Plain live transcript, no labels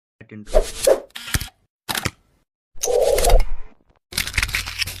intro.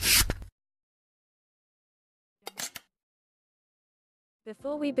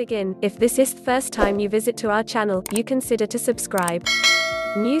 Before we begin, if this is the first time you visit to our channel, you consider to subscribe.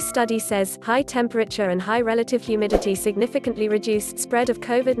 New study says high temperature and high relative humidity significantly reduce spread of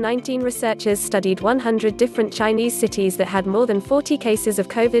COVID-19. Researchers studied 100 different Chinese cities that had more than 40 cases of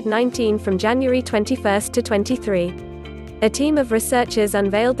COVID-19 from January 21 to 23. A team of researchers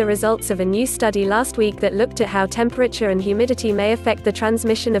unveiled the results of a new study last week that looked at how temperature and humidity may affect the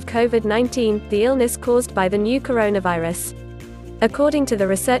transmission of COVID-19, the illness caused by the new coronavirus. According to the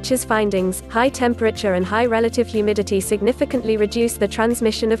researchers' findings, high temperature and high relative humidity significantly reduce the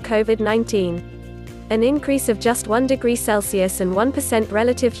transmission of COVID-19. An increase of just 1 degree Celsius and 1%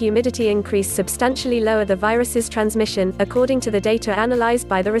 relative humidity increase substantially lower the virus's transmission, according to the data analyzed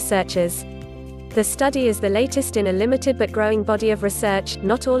by the researchers. The study is the latest in a limited but growing body of research,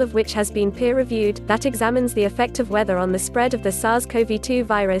 not all of which has been peer-reviewed, that examines the effect of weather on the spread of the SARS-CoV-2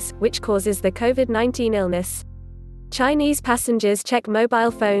 virus, which causes the COVID-19 illness. Chinese passengers check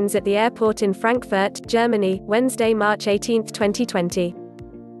mobile phones at the airport in Frankfurt, Germany, Wednesday, March 18, 2020.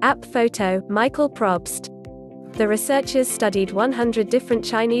 App photo, Michael Probst. The researchers studied 100 different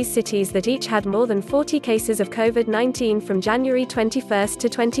Chinese cities that each had more than 40 cases of COVID-19 from January 21 to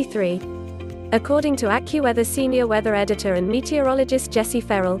 23. According to AccuWeather senior weather editor and meteorologist Jesse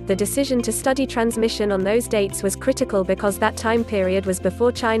Farrell, the decision to study transmission on those dates was critical because that time period was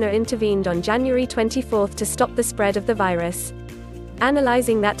before China intervened on January 24 to stop the spread of the virus.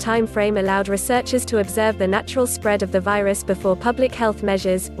 Analyzing that time frame allowed researchers to observe the natural spread of the virus before public health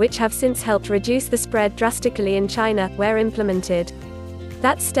measures, which have since helped reduce the spread drastically in China, were implemented.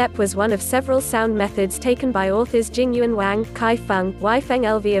 That step was one of several sound methods taken by authors Jingyuan Wang, Kai Feng, Weifeng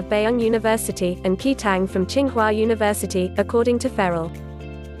Lv of Beiyang University, and Qi Tang from Tsinghua University, according to Farrell.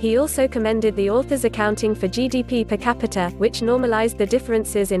 He also commended the authors' accounting for GDP per capita, which normalized the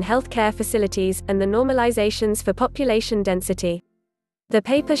differences in healthcare facilities, and the normalizations for population density. The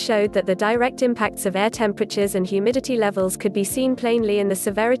paper showed that the direct impacts of air temperatures and humidity levels could be seen plainly in the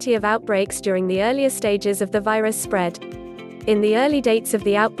severity of outbreaks during the earlier stages of the virus spread. In the early dates of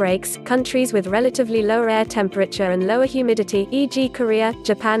the outbreaks, countries with relatively lower air temperature and lower humidity, e.g. Korea,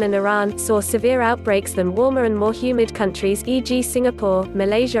 Japan and Iran, saw severe outbreaks than warmer and more humid countries, e.g. Singapore,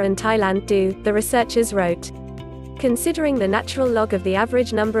 Malaysia and Thailand do, the researchers wrote. Considering the natural log of the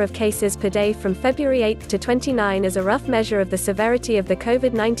average number of cases per day from February 8 to 29 as a rough measure of the severity of the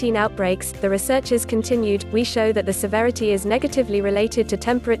COVID-19 outbreaks, the researchers continued, we show that the severity is negatively related to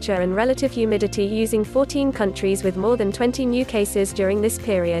temperature and relative humidity using 14 countries with more than 20 new cases during this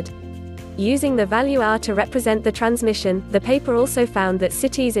period. Using the value R to represent the transmission, the paper also found that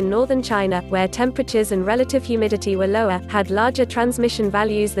cities in northern China, where temperatures and relative humidity were lower, had larger transmission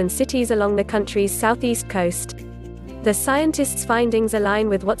values than cities along the country's southeast coast. The scientists' findings align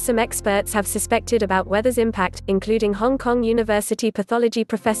with what some experts have suspected about weather's impact, including Hong Kong University pathology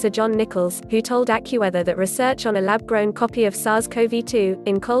professor John Nichols, who told AccuWeather that research on a lab-grown copy of SARS-CoV-2,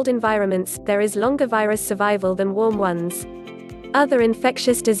 in cold environments, there is longer virus survival than warm ones. Other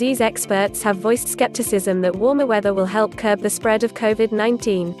infectious disease experts have voiced skepticism that warmer weather will help curb the spread of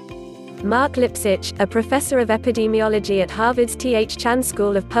COVID-19. Mark Lipsitch, a professor of epidemiology at Harvard's T.H. Chan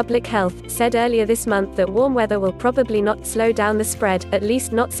School of Public Health, said earlier this month that warm weather will probably not slow down the spread, at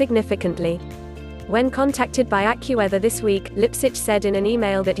least not significantly. When contacted by AccuWeather this week, Lipsitch said in an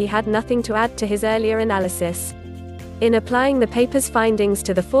email that he had nothing to add to his earlier analysis. In applying the paper's findings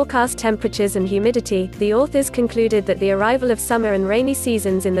to the forecast temperatures and humidity, the authors concluded that the arrival of summer and rainy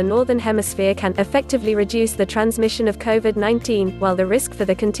seasons in the northern hemisphere can effectively reduce the transmission of COVID-19, while the risk for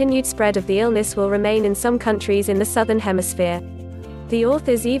the continued spread of the illness will remain in some countries in the southern hemisphere. The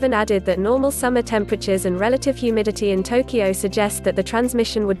authors even added that normal summer temperatures and relative humidity in Tokyo suggest that the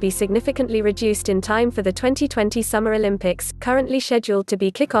transmission would be significantly reduced in time for the 2020 Summer Olympics, currently scheduled to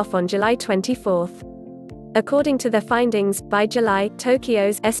be kick-off on July 24. According to their findings, by July,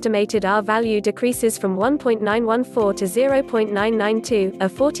 Tokyo's estimated R value decreases from 1.914 to 0.992, a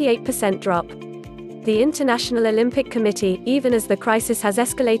 48% drop. The International Olympic Committee, even as the crisis has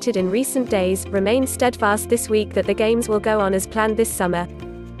escalated in recent days, remains steadfast this week that the Games will go on as planned this summer.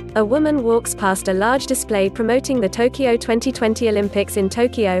 A woman walks past a large display promoting the Tokyo 2020 Olympics in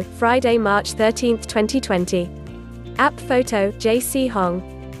Tokyo, Friday, March 13, 2020. App photo, J.C.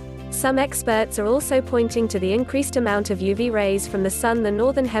 Hong. Some experts are also pointing to the increased amount of UV rays from the sun. The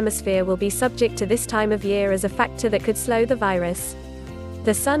northern hemisphere will be subject to this time of year as a factor that could slow the virus.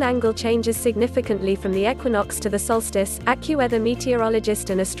 The sun angle changes significantly from the equinox to the solstice, AccuWeather meteorologist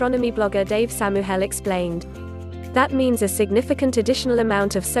and astronomy blogger Dave Samuel explained. That means a significant additional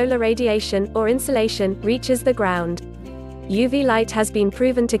amount of solar radiation, or insolation, reaches the ground. UV light has been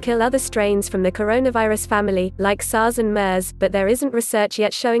proven to kill other strains from the coronavirus family, like SARS and MERS, but there isn't research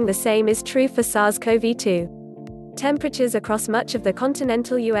yet showing the same is true for SARS-CoV-2. Temperatures across much of the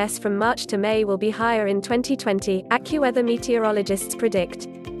continental US from March to May will be higher in 2020, AccuWeather meteorologists predict.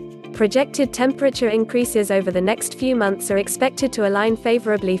 Projected temperature increases over the next few months are expected to align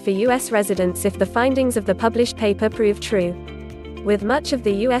favorably for US residents if the findings of the published paper prove true. With much of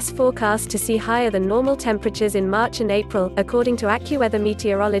the US forecast to see higher than normal temperatures in March and April, according to AccuWeather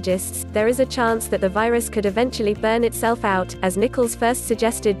meteorologists, there is a chance that the virus could eventually burn itself out, as Nichols first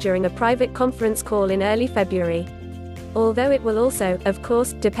suggested during a private conference call in early February. Although it will also, of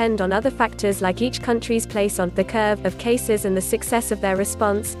course, depend on other factors like each country's place on the curve of cases and the success of their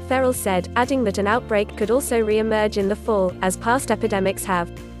response, Ferrell said, adding that an outbreak could also re-emerge in the fall, as past epidemics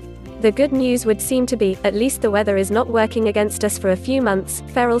have. The good news would seem to be, at least the weather is not working against us for a few months,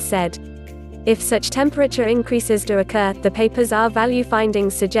 Ferrell said. If such temperature increases do occur, the paper's R-value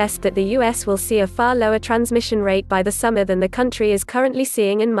findings suggest that the US will see a far lower transmission rate by the summer than the country is currently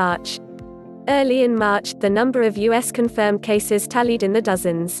seeing in March. Early in March, the number of US confirmed cases tallied in the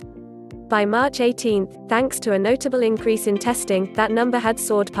dozens. By March 18, thanks to a notable increase in testing, that number had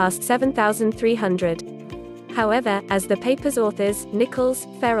soared past 7,300. However, as the paper's authors, Nichols,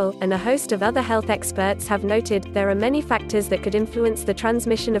 Ferrell, and a host of other health experts have noted, there are many factors that could influence the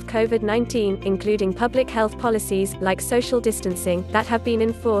transmission of COVID-19, including public health policies, like social distancing, that have been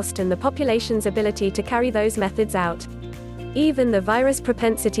enforced and the population's ability to carry those methods out. Even the virus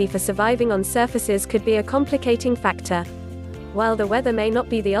propensity for surviving on surfaces could be a complicating factor. While the weather may not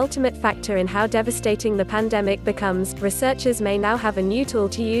be the ultimate factor in how devastating the pandemic becomes, researchers may now have a new tool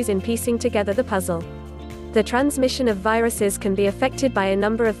to use in piecing together the puzzle. The transmission of viruses can be affected by a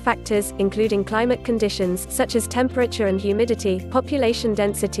number of factors, including climate conditions, such as temperature and humidity, population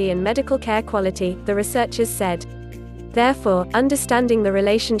density and medical care quality, the researchers said. Therefore, understanding the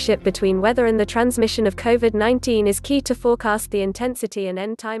relationship between weather and the transmission of COVID-19 is key to forecast the intensity and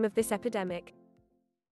end time of this epidemic.